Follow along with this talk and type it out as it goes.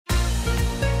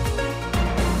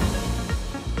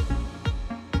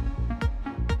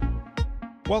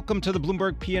Welcome to the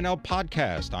Bloomberg P&L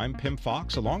podcast. I'm Pim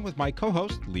Fox, along with my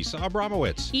co-host, Lisa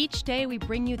Abramowitz. Each day, we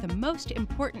bring you the most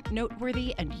important,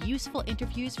 noteworthy, and useful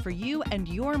interviews for you and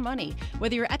your money,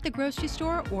 whether you're at the grocery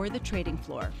store or the trading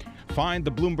floor. Find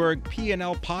the Bloomberg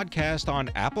P&L podcast on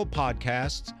Apple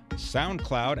Podcasts,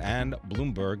 SoundCloud, and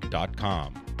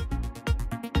Bloomberg.com.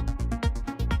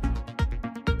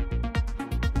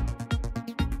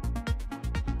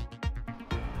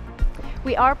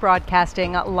 We are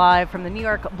broadcasting live from the New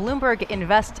York Bloomberg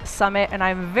Invest Summit, and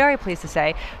I'm very pleased to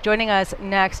say joining us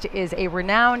next is a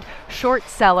renowned short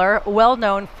seller, well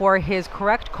known for his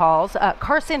correct calls,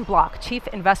 Carson Block, Chief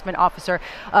Investment Officer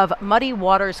of Muddy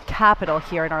Waters Capital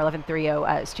here in our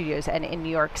 1130 studios and in New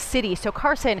York City. So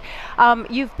Carson,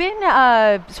 you've been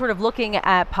sort of looking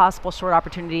at possible short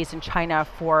opportunities in China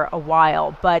for a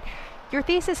while, but your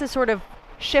thesis is sort of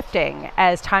shifting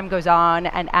as time goes on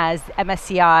and as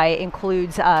MSCI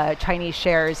includes Chinese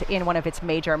shares in one of its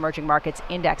major emerging markets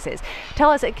indexes.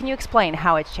 Tell us, can you explain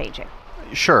how it's changing?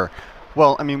 Sure.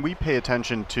 Well, I mean, we pay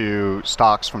attention to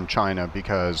stocks from China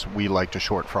because we like to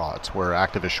short frauds. We're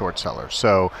activist short sellers.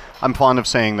 So I'm fond of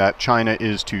saying that China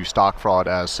is to stock fraud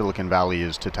as Silicon Valley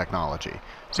is to technology.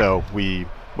 So we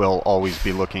will always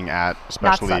be looking at,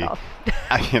 especially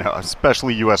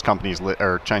especially U.S. companies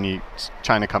or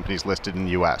China companies listed in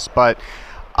the U.S. But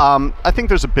I think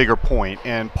there's a bigger point,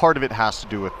 and part of it has to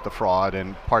do with the fraud,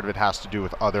 and part of it has to do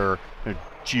with other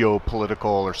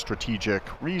geopolitical or strategic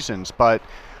reasons. But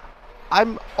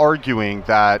I'm arguing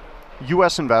that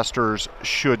U.S. investors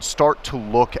should start to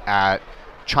look at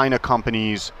China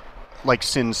companies like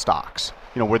sin stocks,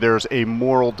 where there's a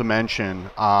moral dimension.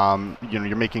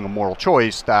 You're making a moral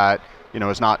choice that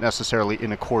is not necessarily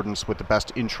in accordance with the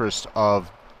best interest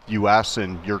of U.S.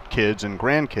 and your kids and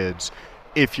grandkids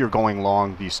if you're going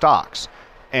long these stocks.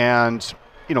 And,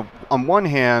 on one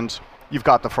hand, you've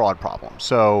got the fraud problem.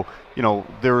 So,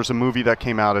 there was a movie that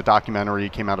came out, a documentary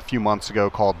came out a few months ago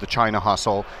called The China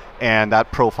Hustle, and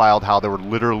that profiled how there were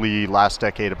literally last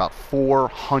decade about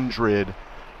 400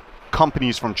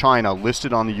 companies from China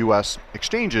listed on the U.S.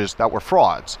 exchanges that were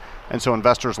frauds. And so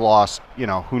investors lost,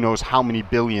 who knows how many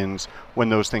billions when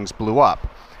those things blew up.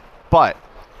 But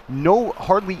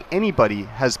hardly anybody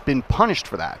has been punished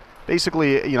for that.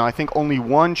 Basically, I think only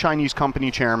one Chinese company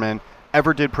chairman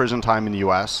ever did prison time in the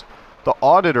U.S. The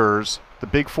auditors, the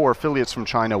big four affiliates from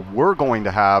China, were going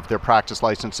to have their practice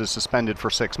licenses suspended for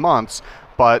 6 months,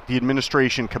 but the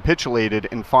administration capitulated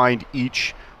and fined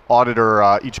each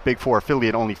auditor, each big four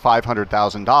affiliate only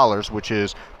 $500,000, which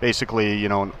is basically,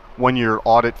 1 year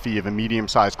audit fee of a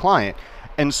medium-sized client.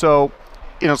 And so,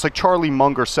 it's like Charlie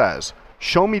Munger says,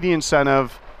 show me the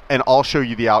incentive and I'll show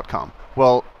you the outcome.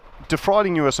 Well,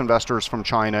 defrauding U.S. investors from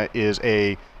China is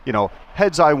a,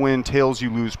 heads I win, tails you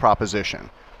lose proposition.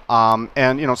 And,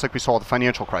 it's like we saw the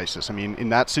financial crisis. I mean, in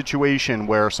that situation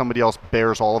where somebody else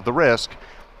bears all of the risk,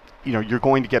 you're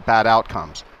going to get bad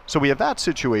outcomes. So we have that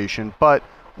situation, but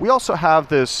we also have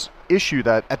this issue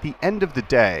that at the end of the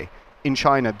day, in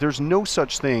China, there's no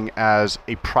such thing as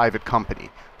a private company.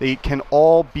 They can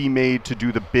all be made to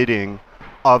do the bidding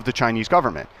of the Chinese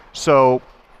government. So,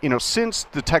 since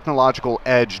the technological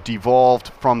edge devolved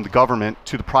from the government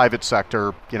to the private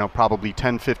sector, probably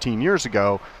 10, 15 years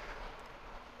ago,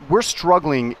 we're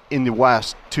struggling in the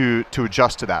West to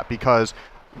adjust to that because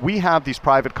we have these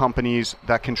private companies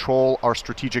that control our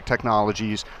strategic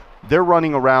technologies. They're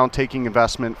running around taking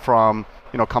investment from,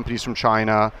 companies from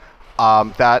China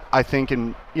that I think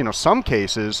in, some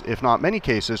cases, if not many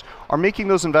cases, are making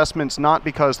those investments not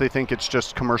because they think it's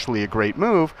just commercially a great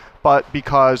move, but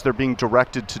because they're being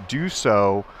directed to do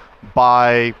so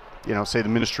by, say the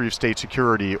Ministry of State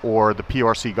Security or the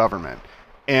PRC government.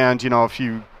 And, if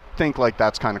you think like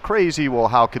that's kind of crazy, well,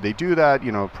 how could they do that?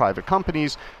 Private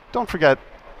companies. Don't forget,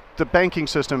 the banking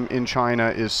system in China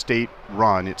is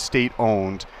state-run, it's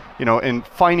state-owned, and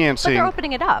financing. But they're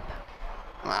opening it up.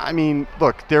 I mean,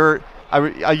 look,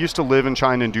 I used to live in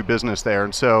China and do business there,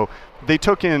 and so they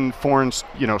took in foreign,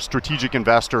 strategic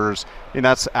investors, and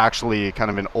that's actually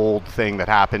kind of an old thing that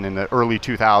happened in the early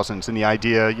 2000s. And the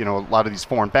idea, a lot of these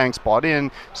foreign banks bought in,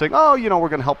 saying, oh, we're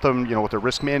going to help them, with their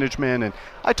risk management. And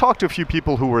I talked to a few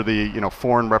people who were the,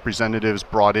 foreign representatives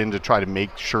brought in to try to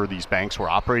make sure these banks were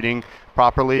operating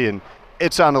properly. And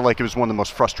it sounded like it was one of the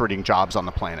most frustrating jobs on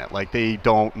the planet. Like they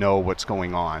don't know what's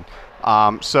going on.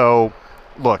 So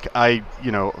look, at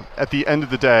the end of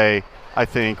the day, I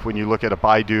think when you look at a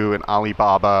Baidu and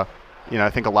Alibaba, I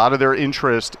think a lot of their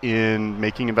interest in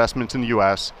making investments in the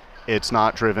U.S., it's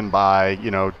not driven by,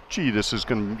 this is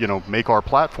going to, make our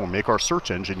platform, make our search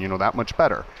engine, that much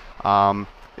better.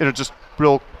 Just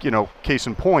real, case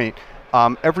in point,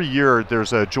 every year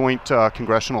there's a joint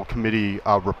congressional committee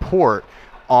report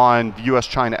on the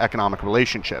U.S.-China economic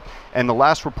relationship. And the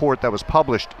last report that was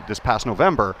published this past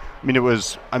November, I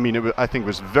think it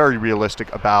was very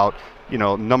realistic about, a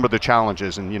number of the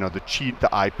challenges and, the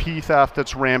IP theft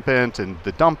that's rampant and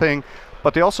the dumping.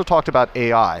 But they also talked about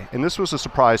AI, and this was a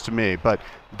surprise to me, but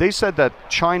they said that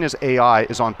China's AI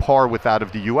is on par with that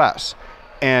of the US.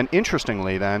 And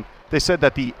interestingly then, they said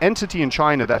that the entity in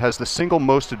China that has the single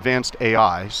most advanced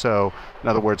AI, so in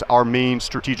other words, our main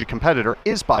strategic competitor,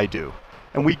 is Baidu.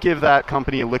 And we give that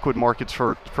company liquid markets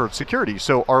for security.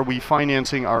 So are we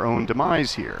financing our own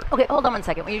demise here? Okay, hold on one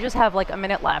second. We just have like a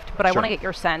minute left, but I want to get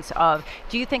your sense of,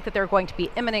 do you think that there are going to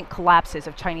be imminent collapses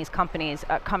of Chinese companies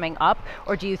coming up,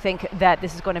 or do you think that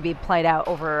this is going to be played out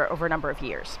over a number of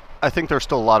years? I think there's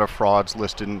still a lot of frauds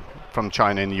listed from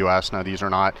China in the US. Now, these are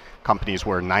not companies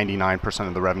where 99%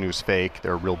 of the revenue is fake.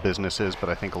 They're real businesses, but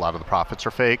I think a lot of the profits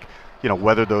are fake.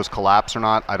 Whether those collapse or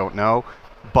not, I don't know.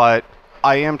 But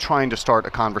I am trying to start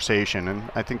a conversation, and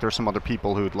I think there's some other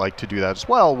people who'd like to do that as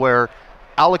well, where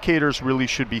allocators really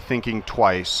should be thinking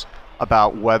twice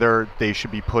about whether they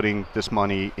should be putting this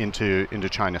money into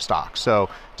China stocks. So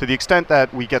to the extent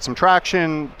that we get some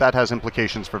traction, that has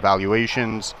implications for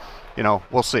valuations.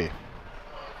 We'll see.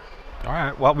 All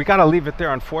right. Well, we got to leave it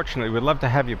there, unfortunately. We'd love to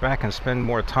have you back and spend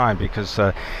more time because,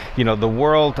 the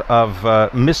world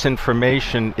of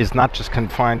misinformation is not just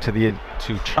confined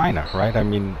to China, right? I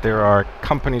mean, there are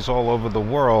companies all over the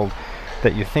world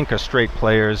that you think are straight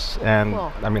players. And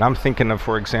Cool. I'm thinking of,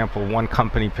 for example, one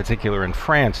company in particular in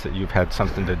France that you've had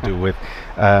something to do with.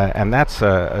 And that's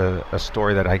a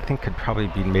story that I think could probably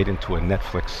be made into a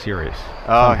Netflix series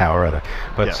somehow or other.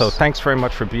 But yes. So thanks very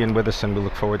much for being with us, and we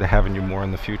look forward to having you more in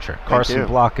the future. Carson you.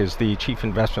 Block is the Chief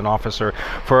Investment Officer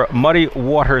for Muddy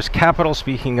Waters Capital,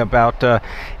 speaking about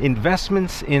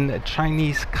investments in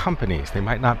Chinese companies. They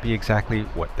might not be exactly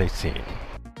what they seem.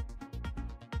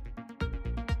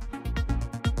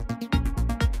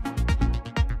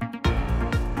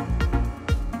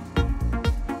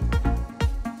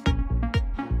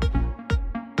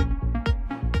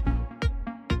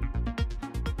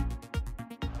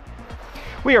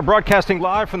 We are broadcasting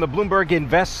live from the Bloomberg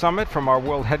Invest Summit from our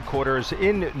world headquarters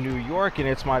in New York, and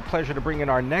it's my pleasure to bring in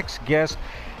our next guest,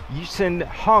 Yi-Hsin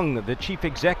Hung, the Chief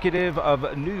Executive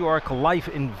of New York Life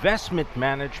Investment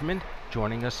Management,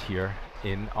 joining us here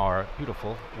in our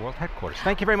beautiful world headquarters.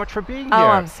 Thank you very much for being here. Oh,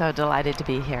 I'm so delighted to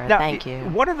be here. Now, Thank you.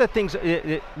 One of the things,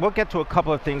 we'll get to a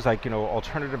couple of things like,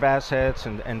 alternative assets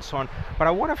and so on, but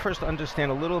I want to first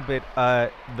understand a little bit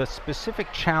the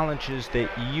specific challenges that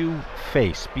you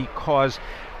face, because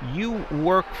you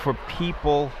work for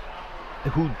people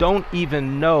who don't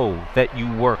even know that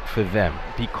you work for them,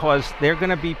 because they're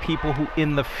going to be people who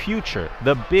in the future,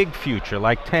 the big future,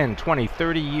 like 10, 20,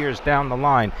 30 years down the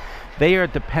line, they are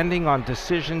depending on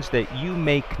decisions that you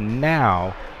make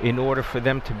now in order for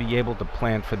them to be able to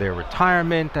plan for their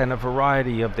retirement and a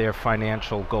variety of their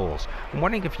financial goals. I'm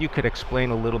wondering if you could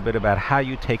explain a little bit about how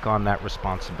you take on that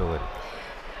responsibility.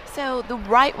 So the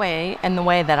right way, and the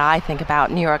way that I think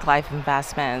about New York Life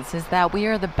Investments, is that we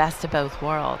are the best of both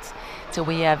worlds. So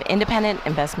we have independent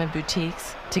investment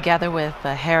boutiques together with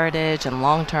the heritage and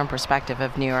long-term perspective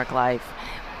of New York Life.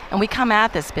 And we come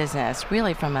at this business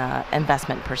really from an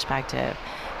investment perspective.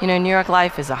 New York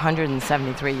Life is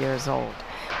 173 years old.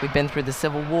 We've been through the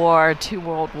Civil War, 2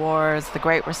 world wars, the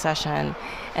Great Recession,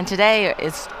 and today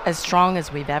it's as strong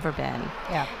as we've ever been.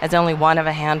 Yeah. As only one of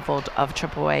a handful of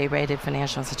AAA-rated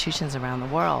financial institutions around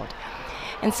the world.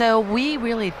 And so we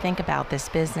really think about this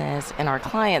business and our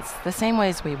clients the same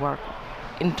ways we work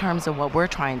in terms of what we're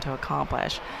trying to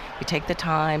accomplish. We take the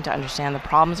time to understand the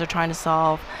problems they're trying to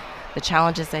solve, the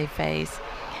challenges they face.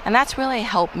 And that's really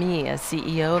helped me as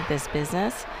CEO of this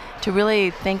business to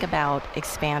really think about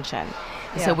expansion.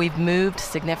 Yeah. So we've moved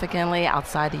significantly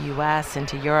outside the US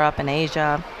into Europe and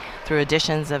Asia through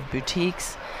additions of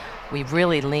boutiques. We've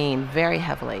really leaned very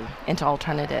heavily into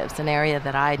alternatives, an area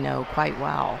that I know quite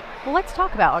well. Well, let's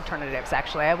talk about alternatives,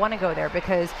 actually. I want to go there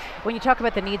because when you talk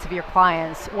about the needs of your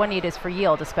clients, one need is for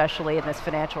yield, especially in this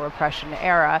financial repression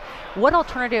era. What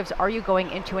alternatives are you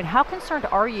going into, and how concerned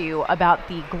are you about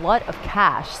the glut of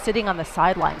cash sitting on the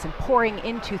sidelines and pouring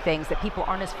into things that people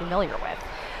aren't as familiar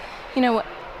with?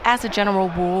 As a general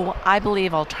rule, I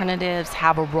believe alternatives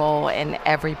have a role in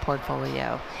every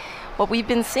portfolio. What we've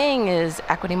been seeing is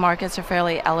equity markets are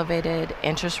fairly elevated,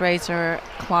 interest rates are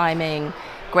climbing,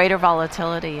 greater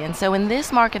volatility. And so in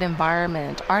this market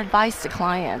environment, our advice to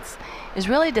clients is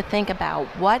really to think about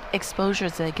what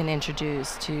exposures they can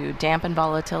introduce to dampen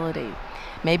volatility,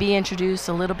 maybe introduce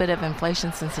a little bit of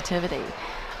inflation sensitivity.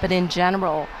 But in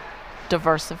general,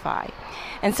 diversify.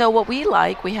 And so what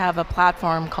we have a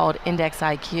platform called Index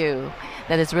IQ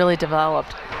that has really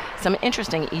developed some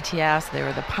interesting ETFs. They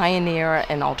were the pioneer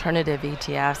in alternative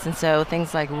ETFs, and so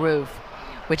things like ROOF,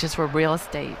 which is for real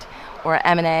estate, or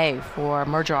M&A for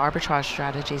merger arbitrage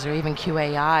strategies, or even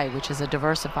QAI, which is a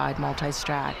diversified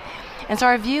multi-strat. And so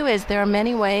our view is there are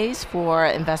many ways for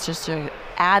investors to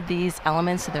add these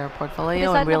elements to their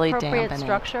portfolio and really dampen it. Is that an appropriate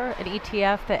structure, an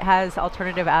ETF that has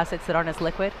alternative assets that aren't as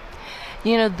liquid?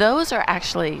 You know, those are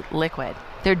actually liquid.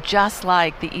 They're just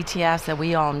like the ETFs that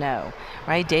we all know,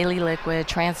 right? Daily liquid,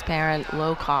 transparent,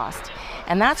 low cost.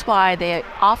 And that's why they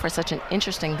offer such an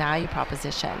interesting value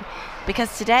proposition.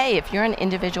 Because today, if you're an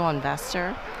individual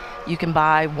investor, you can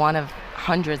buy one of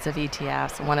hundreds of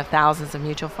ETFs, one of thousands of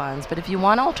mutual funds. But if you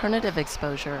want alternative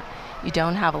exposure, you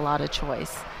don't have a lot of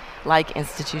choice, like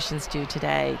institutions do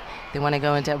today. They want to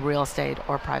go into real estate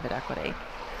or private equity.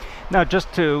 Now,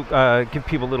 just to give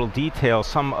people a little detail,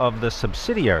 some of the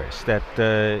subsidiaries that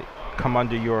come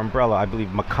under your umbrella, I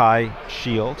believe Mackay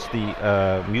Shields,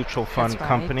 the mutual fund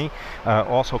company,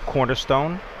 also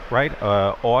Cornerstone, right?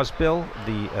 Ausbil,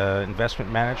 the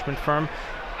investment management firm.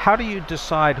 How do you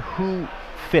decide who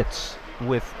fits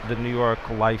with the New York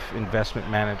Life investment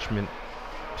management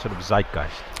sort of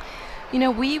zeitgeist? You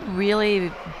know, we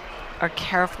really are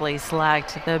carefully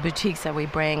select the boutiques that we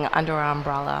bring under our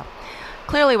umbrella.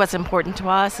 Clearly what's important to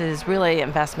us is really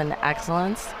investment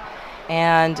excellence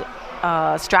and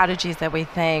strategies that we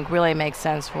think really make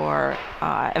sense for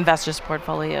investors'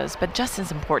 portfolios. But just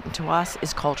as important to us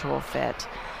is cultural fit.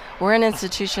 We're an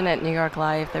institution at New York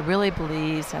Life that really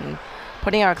believes in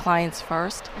putting our clients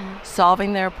first,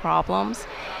 solving their problems.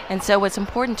 And so what's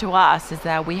important to us is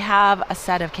that we have a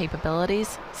set of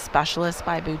capabilities, specialists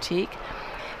by boutique,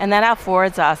 and that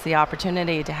affords us the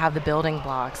opportunity to have the building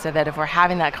blocks so that if we're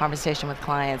having that conversation with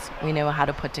clients, we know how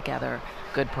to put together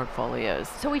good portfolios.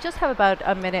 So we just have about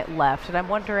a minute left, and I'm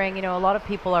wondering, you know, a lot of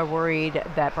people are worried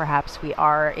that perhaps we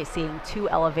are seeing too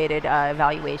elevated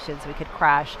valuations, we could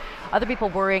crash. Other people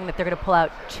worrying that they're going to pull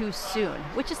out too soon.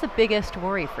 Which is the biggest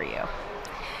worry for you?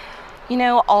 You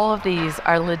know, all of these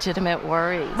are legitimate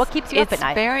worries. What keeps you up at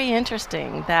night? It's very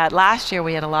interesting that last year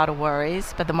we had a lot of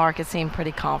worries, but the market seemed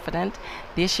pretty confident.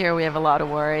 This year we have a lot of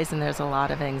worries and there's a lot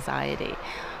of anxiety.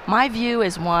 My view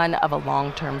is one of a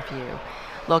long-term view.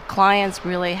 Look, clients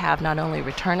really have not only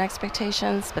return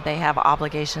expectations, but they have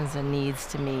obligations and needs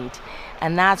to meet.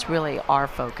 And that's really our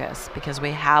focus because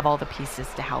we have all the pieces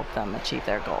to help them achieve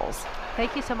their goals.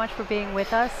 Thank you so much for being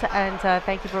with us, and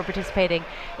thank you for participating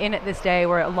in this day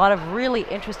where a lot of really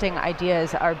interesting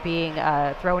ideas are being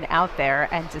thrown out there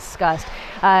and discussed.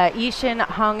 Yixin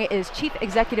Hung is Chief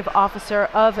Executive Officer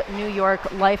of New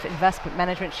York Life Investment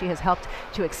Management. She has helped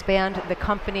to expand the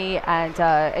company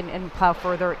and plow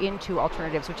further into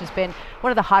alternatives, which has been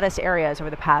one of the hottest areas over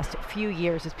the past few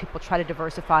years as people try to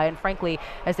diversify, and frankly,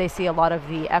 as they see a lot of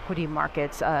the equity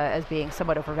markets as being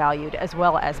somewhat overvalued, as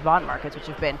well as bond markets, which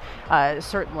have been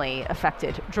certainly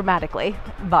affected dramatically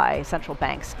by central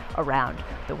banks around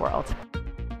the world.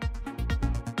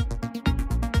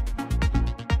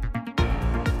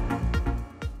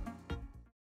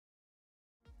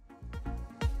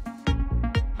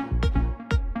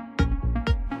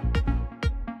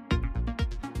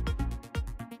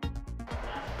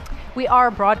 We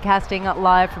are broadcasting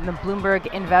live from the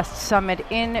Bloomberg Invest Summit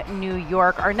in New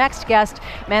York. Our next guest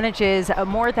manages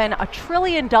more than $1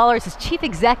 trillion as Chief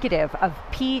Executive of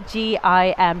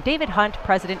PGIM. David Hunt,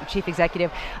 President and Chief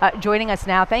Executive, joining us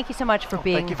now. Thank you so much for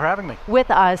being thank you for having me. With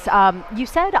us. You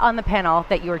said on the panel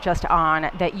that you were just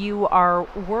on that you are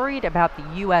worried about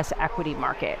the U.S. equity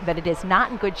market, that it is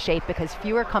not in good shape because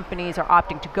fewer companies are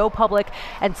opting to go public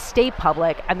and stay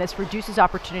public, and this reduces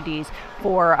opportunities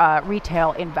for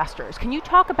retail investors. Can you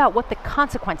talk about what the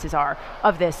consequences are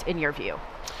of this in your view?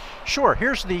 Sure.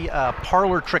 Here's the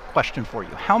parlor trick question for you.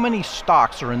 How many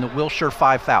stocks are in the Wilshire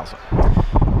 5000?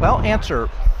 Well, answer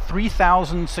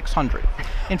 3,600.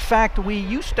 In fact, we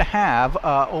used to have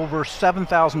over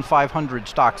 7,500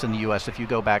 stocks in the U.S. if you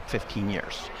go back 15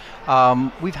 years.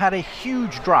 We've had a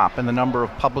huge drop in the number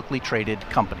of publicly traded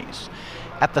companies.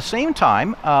 At the same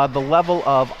time, the level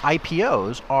of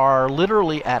IPOs are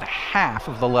literally at half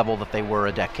of the level that they were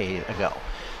a decade ago.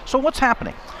 So what's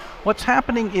happening? What's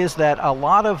happening is that a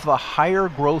lot of the higher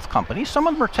growth companies, some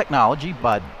of them are technology,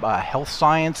 but health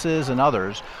sciences and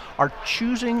others, are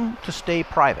choosing to stay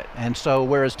private. And so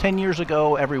whereas 10 years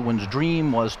ago, everyone's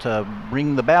dream was to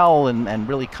ring the bell and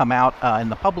really come out in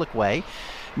the public way,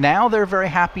 now they're very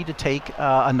happy to take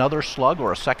another slug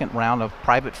or a second round of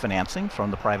private financing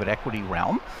from the private equity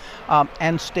realm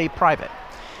and stay private.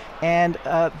 And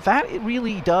that it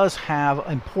really does have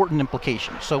important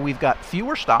implications. So we've got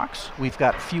fewer stocks, we've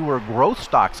got fewer growth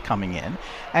stocks coming in,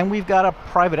 and we've got a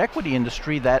private equity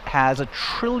industry that has $1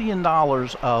 trillion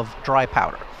of dry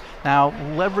powder. Now,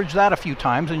 leverage that a few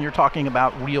times and you're talking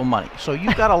about real money. So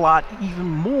you've got a lot, even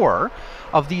more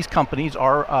of these companies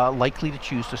are likely to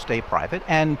choose to stay private.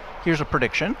 And here's a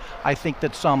prediction. I think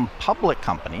that some public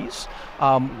companies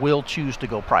will choose to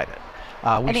go private.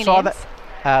 We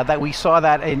saw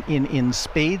that in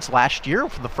spades last year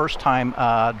for the first time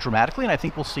dramatically, and I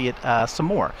think we'll see it some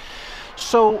more.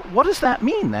 So what does that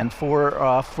mean then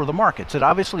for the markets? It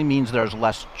obviously means there's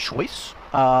less choice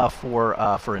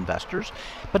for investors,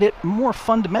 but it more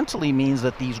fundamentally means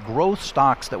that these growth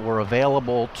stocks that were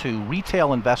available to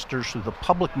retail investors through the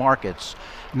public markets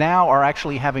now are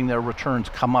actually having their returns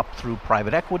come up through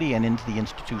private equity and into the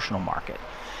institutional market.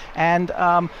 And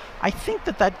I think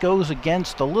that goes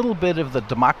against a little bit of the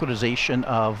democratization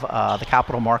of the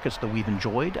capital markets that we've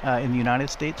enjoyed in the United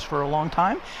States for a long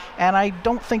time. And I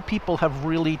don't think people have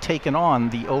really taken on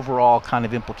the overall kind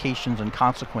of implications and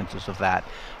consequences of that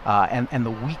and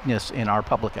the weakness in our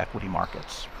public equity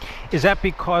markets. Is that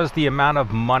because the amount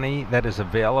of money that is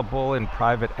available in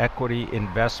private equity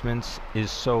investments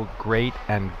is so great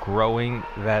and growing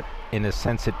that in a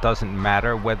sense it doesn't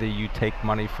matter whether you take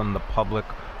money from the public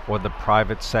or the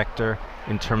private sector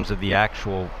in terms of the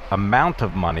actual amount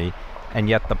of money, and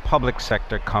yet the public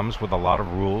sector comes with a lot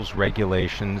of rules,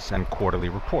 regulations, and quarterly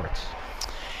reports?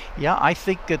 Yeah, I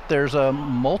think that there's a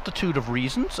multitude of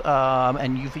reasons,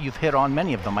 and you've hit on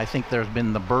many of them. I think there's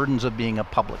been the burdens of being a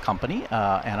public company,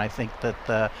 and I think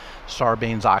that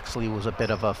Sarbanes-Oxley was a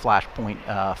bit of a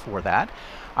flashpoint for that.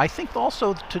 I think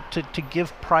also to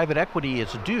give private equity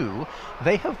its due,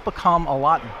 they have become a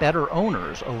lot better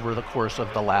owners over the course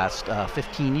of the last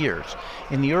 15 years.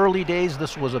 In the early days,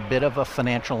 this was a bit of a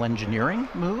financial engineering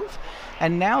move,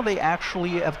 and now they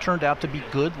actually have turned out to be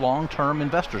good long-term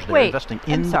investors. They're investing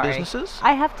in the businesses.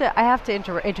 I have to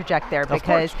interject there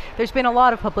because there's been a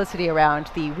lot of publicity around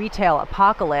the retail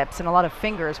apocalypse and a lot of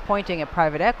fingers pointing at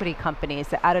private equity companies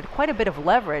that added quite a bit of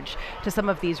leverage to some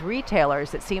of these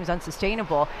retailers that seems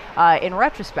unsustainable. In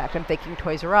retrospect, I'm thinking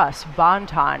Toys R Us,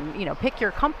 Bon-Ton, pick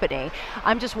your company.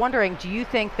 I'm just wondering, do you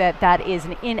think that is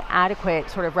an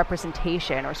inadequate sort of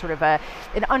representation or sort of an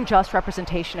unjust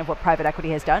representation of what private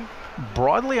equity has done?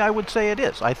 Broadly, I would say it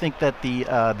is. I think that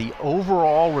the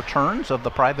overall returns of the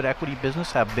private equity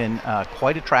business have been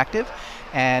quite attractive.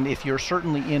 And if you're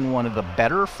certainly in one of the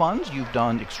better funds, you've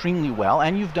done extremely well,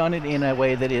 and you've done it in a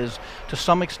way that is to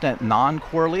some extent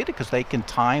non-correlated because they can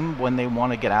time when they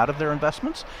want to get out of their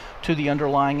investments to the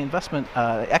underlying investment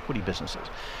equity businesses.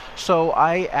 So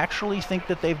I actually think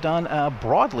that they've done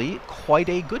broadly quite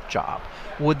a good job.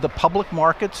 Would the public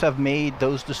markets have made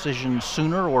those decisions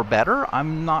sooner or better?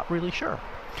 I'm not really sure.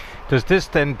 Does this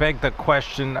then beg the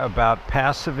question about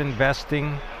passive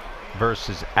investing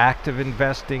versus active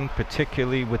investing,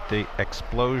 particularly with the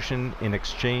explosion in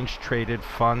exchange-traded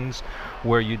funds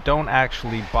where you don't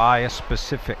actually buy a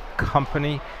specific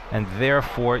company and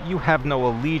therefore you have no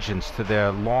allegiance to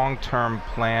their long-term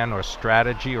plan or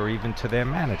strategy or even to their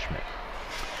management?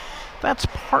 That's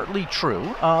partly true.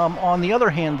 On the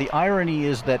other hand, the irony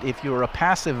is that if you're a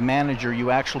passive manager, you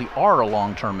actually are a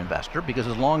long-term investor because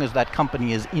as long as that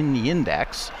company is in the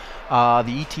index, the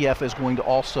ETF is going to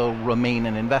also remain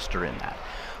an investor in that.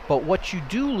 But what you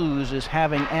do lose is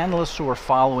having analysts who are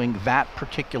following that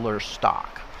particular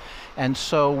stock. And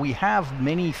so we have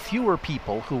many fewer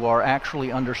people who are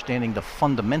actually understanding the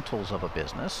fundamentals of a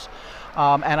business.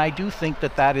 And I do think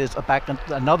that is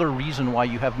another reason why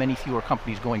you have many fewer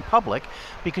companies going public,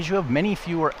 because you have many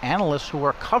fewer analysts who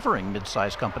are covering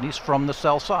mid-sized companies from the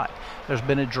sell side. There's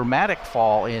been a dramatic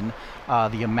fall in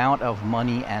the amount of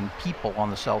money and people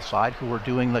on the sell side who are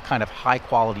doing the kind of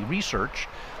high-quality research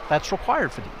that's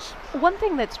required for these. One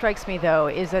thing that strikes me, though,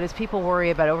 is that as people worry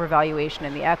about overvaluation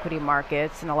in the equity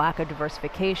markets and a lack of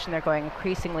diversification, they're going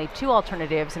increasingly to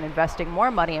alternatives and investing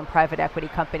more money in private equity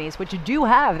companies, which do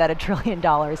have that $1 trillion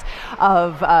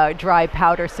of dry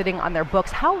powder sitting on their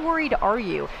books. How worried are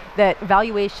you that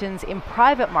valuations in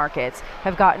private markets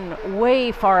have gotten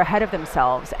way far ahead of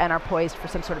themselves and are poised for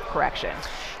some sort of correction?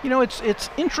 It's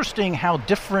interesting how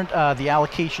different the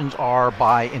allocations are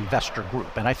by investor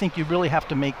group, and I think you really have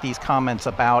to make these comments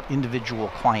about individual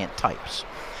client types.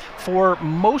 For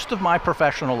most of my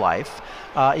professional life,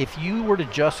 if you were to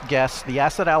just guess the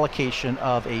asset allocation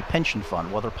of a pension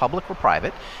fund, whether public or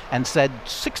private, and said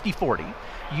 60-40,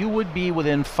 you would be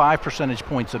within 5 percentage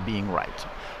points of being right.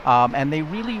 And they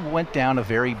really went down a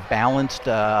very balanced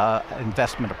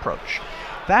investment approach.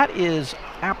 That is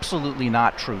absolutely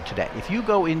not true today. If you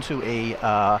go into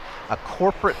a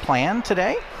corporate plan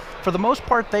today, for the most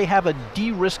part, they have a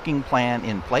de-risking plan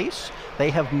in place. They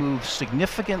have moved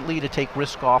significantly to take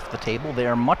risk off the table. They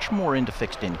are much more into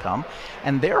fixed income,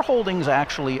 and their holdings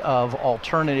actually of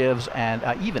alternatives and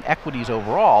even equities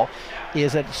overall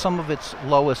is at some of its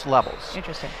lowest levels.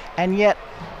 Interesting. And yet,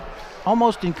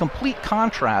 almost in complete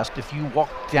contrast, if you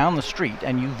walk down the street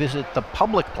and you visit the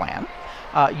public plan,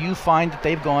 you find that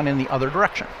they've gone in the other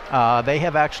direction. They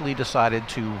have actually decided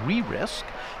to re-risk.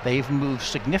 They've moved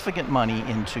significant money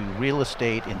into real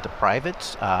estate, into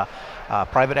privates,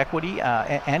 private equity,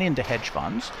 and into hedge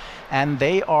funds. And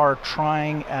they are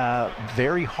trying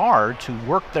very hard to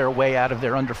work their way out of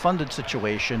their underfunded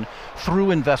situation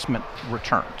through investment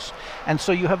returns. And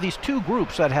so you have these two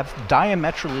groups that have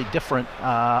diametrically different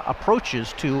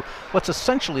approaches to what's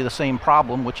essentially the same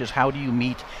problem, which is how do you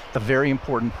meet the very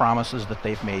important promises that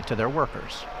they've made to their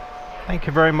workers. Thank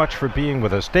you very much for being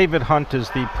with us. David Hunt is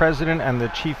the president and the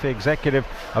chief executive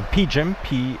of PGIM,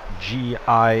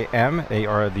 P-G-I-M. They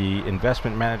are the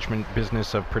investment management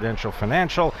business of Prudential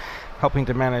Financial, helping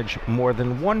to manage more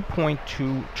than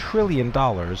 $1.2 trillion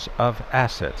of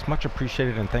assets. Much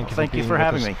appreciated, and thank you for being with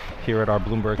us here at our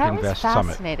Bloomberg Invest Summit. That was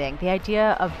fascinating. The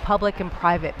idea of public and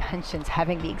private pensions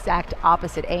having the exact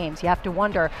opposite aims. You have to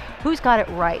wonder who's got it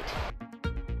right.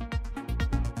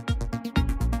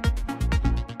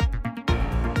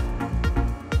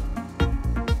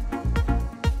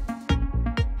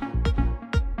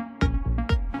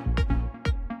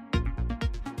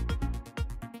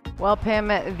 Well, Pim,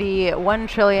 the $1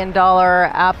 trillion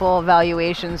Apple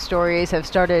valuation stories have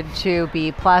started to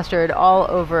be plastered all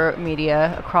over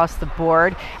media across the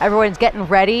board. Everyone's getting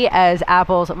ready as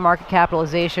Apple's market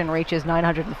capitalization reaches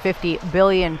 $950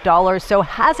 billion. So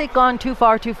has it gone too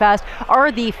far, too fast?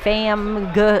 Are the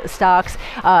FAMG stocks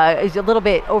is a little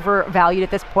bit overvalued at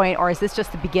this point, or is this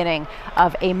just the beginning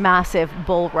of a massive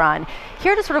bull run?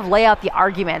 Here to sort of lay out the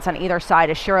arguments on either side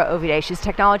is Shira Ovide. She's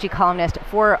technology columnist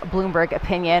for Bloomberg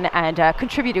Opinion and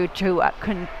contributor to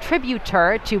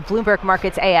Bloomberg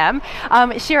Markets AM.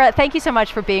 Shira, thank you so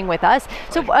much for being with us.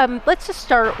 So let's just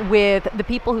start with the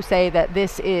people who say that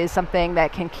this is something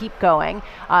that can keep going,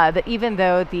 that even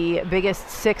though the biggest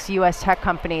 6 U.S. tech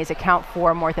companies account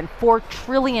for more than $4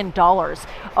 trillion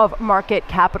of market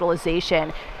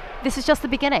capitalization, this is just the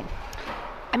beginning.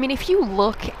 I mean, if you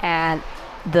look at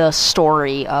the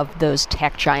story of those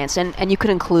tech giants, and you could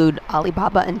include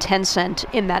Alibaba and Tencent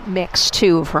in that mix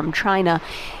too from China,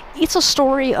 it's a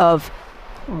story of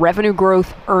revenue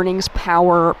growth, earnings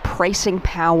power, pricing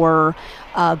power,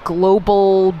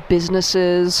 global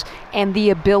businesses, and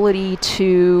the ability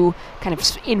to kind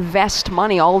of invest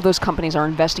money. All of those companies are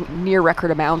investing near record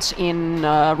amounts in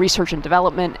research and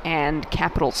development and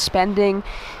capital spending.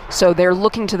 So they're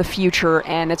looking to the future,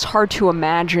 and it's hard to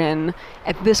imagine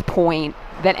at this point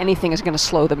that anything is going to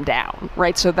slow them down,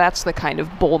 right? So that's the kind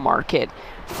of bull market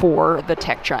for the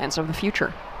tech giants of the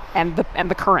future and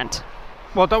the current.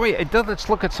 Well, let's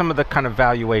look at some of the kind of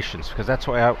valuations, because that's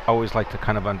why I always like to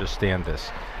kind of understand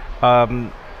this.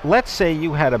 Let's say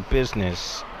you had a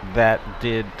business that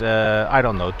did, I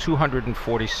don't know,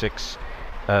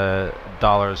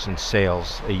 $246 in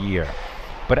sales a year.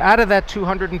 But out of that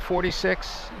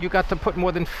 246, you got to put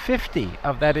more than 50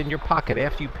 of that in your pocket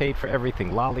after you paid for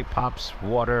everything, lollipops,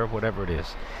 water, whatever it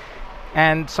is.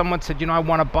 And someone said, I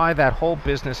want to buy that whole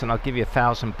business and I'll give you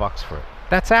 $1,000 for it.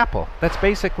 That's Apple. That's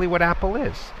basically what Apple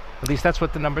is. At least that's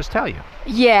what the numbers tell you.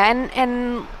 Yeah,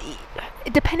 and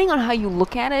depending on how you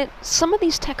look at it, some of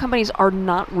these tech companies are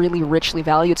not really richly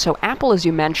valued. So Apple, as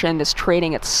you mentioned, is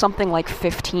trading at something like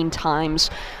 15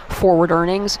 times forward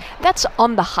earnings. That's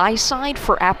on the high side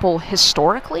for Apple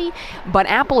historically, but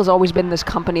Apple has always been this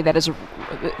company that is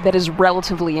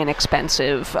relatively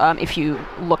inexpensive if you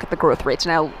look at the growth rates.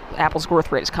 Now, Apple's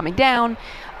growth rate is coming down.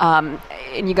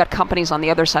 And you got companies on the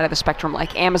other side of the spectrum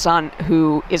like Amazon,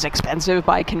 who is expensive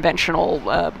by conventional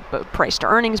price to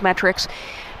earnings metrics.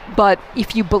 But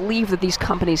if you believe that these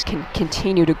companies can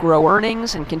continue to grow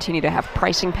earnings and continue to have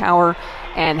pricing power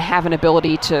and have an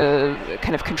ability to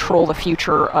kind of control the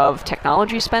future of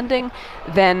technology spending,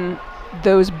 then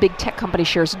those big tech company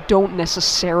shares don't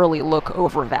necessarily look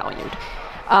overvalued.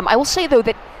 I will say, though,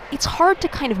 that it's hard to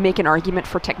kind of make an argument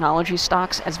for technology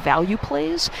stocks as value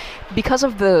plays because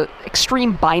of the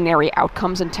extreme binary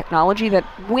outcomes in technology, that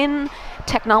when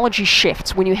technology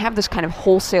shifts, when you have this kind of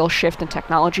wholesale shift in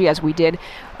technology as we did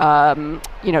 10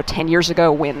 years ago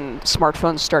when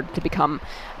smartphones started to become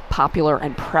popular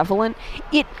and prevalent,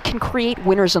 it can create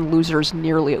winners and losers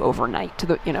nearly overnight.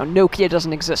 Nokia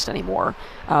doesn't exist anymore.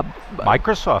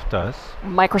 Microsoft does.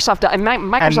 Microsoft and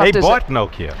they bought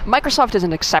Nokia. Microsoft is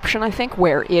an exception, I think,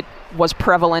 where it was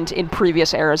prevalent in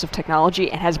previous eras of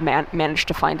technology and has managed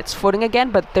to find its footing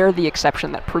again, but they're the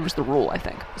exception that proves the rule, I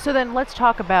think. So then let's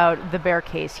talk about the bear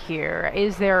case here.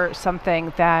 Is there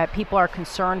something that people are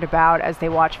concerned about as they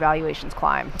watch valuations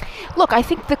climb? Look, I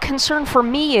think the concern for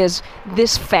me is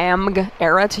this FAMG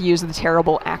era, to use the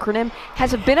terrible acronym,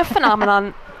 has been a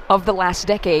phenomenon of the last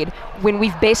decade when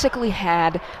we've basically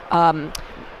had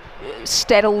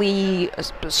steadily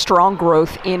strong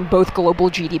growth in both global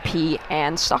GDP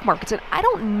and stock markets. And I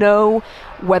don't know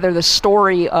whether the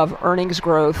story of earnings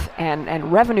growth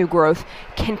and revenue growth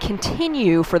can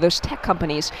continue for those tech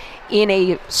companies in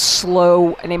a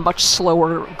much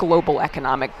slower global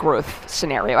economic growth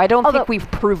scenario. I don't think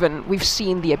we've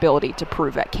seen the ability to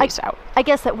prove that case out. I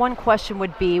guess that one question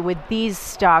would be, would these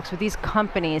stocks, would these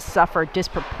companies suffer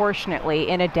disproportionately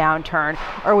in a downturn,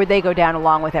 or would they go down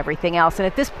along with everything else? And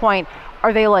at this point,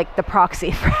 are they like the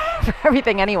proxy for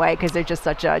everything anyway, because they're just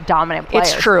such a dominant player?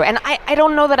 It's true, and I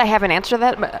don't know that I have an answer to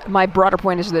that. My broader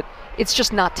point is that it's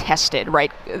just not tested,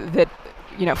 right? That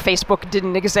Facebook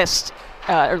didn't exist,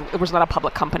 or it was not a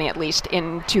public company at least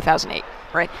in 2008,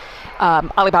 right?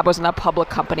 Alibaba was not a public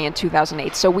company in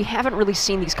 2008, so we haven't really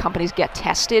seen these companies get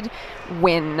tested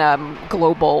when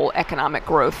global economic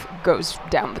growth goes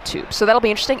down the tube. So that'll be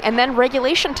interesting. And then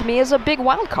regulation, to me, is a big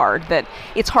wild card that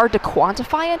it's hard to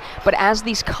quantify it, but as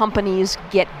these companies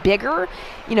get bigger,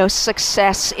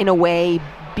 success in a way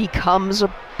becomes a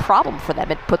problem for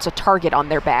them. It puts a target on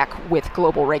their back with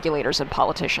global regulators and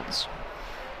politicians.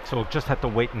 So we'll just have to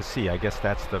wait and see. I guess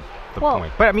that's the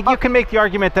point. But I mean, you can make the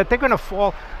argument that they're going to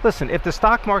fall. Listen, if the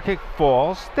stock market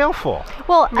falls, they'll fall.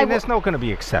 Well, there's no going to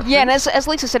be exceptions. Yeah, and as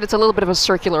Lisa said, it's a little bit of a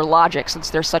circular logic since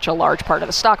they're such a large part of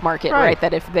the stock market, right?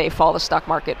 That if they fall, the stock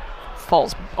market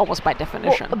falls almost by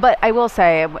definition. Well, but I will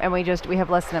say, and we have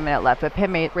less than a minute left, but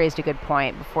Pim raised a good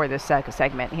point before this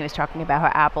segment. He was talking about how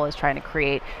Apple is trying to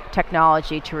create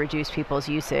technology to reduce people's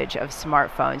usage of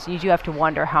smartphones. You do have to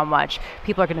wonder how much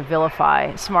people are going to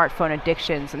vilify smartphone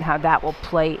addictions and how that will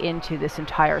play into this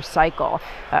entire cycle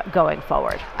going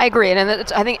forward. I agree, and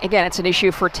I think, again, it's an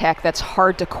issue for tech that's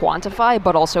hard to quantify,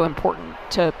 but also important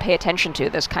to pay attention to,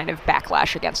 this kind of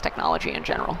backlash against technology in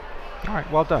general. All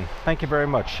right, well done. Thank you very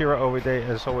much. Shira Ovide,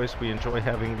 as always, we enjoy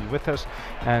having you with us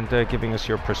and giving us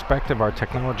your perspective, our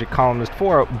technology columnist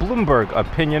for Bloomberg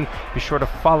Opinion. Be sure to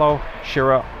follow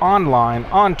Shira online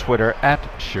on Twitter at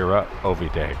Shira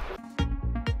Ovide.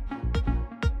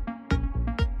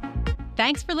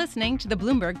 Thanks for listening to the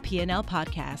Bloomberg P&L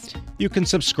podcast. You can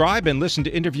subscribe and listen to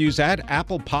interviews at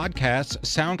Apple Podcasts,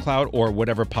 SoundCloud, or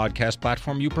whatever podcast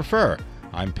platform you prefer.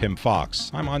 I'm Pim Fox.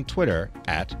 I'm on Twitter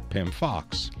at Pim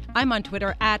Fox. I'm on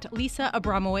Twitter at Lisa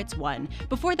Abramowitz1.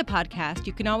 Before the podcast,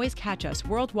 you can always catch us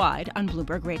worldwide on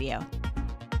Bloomberg Radio.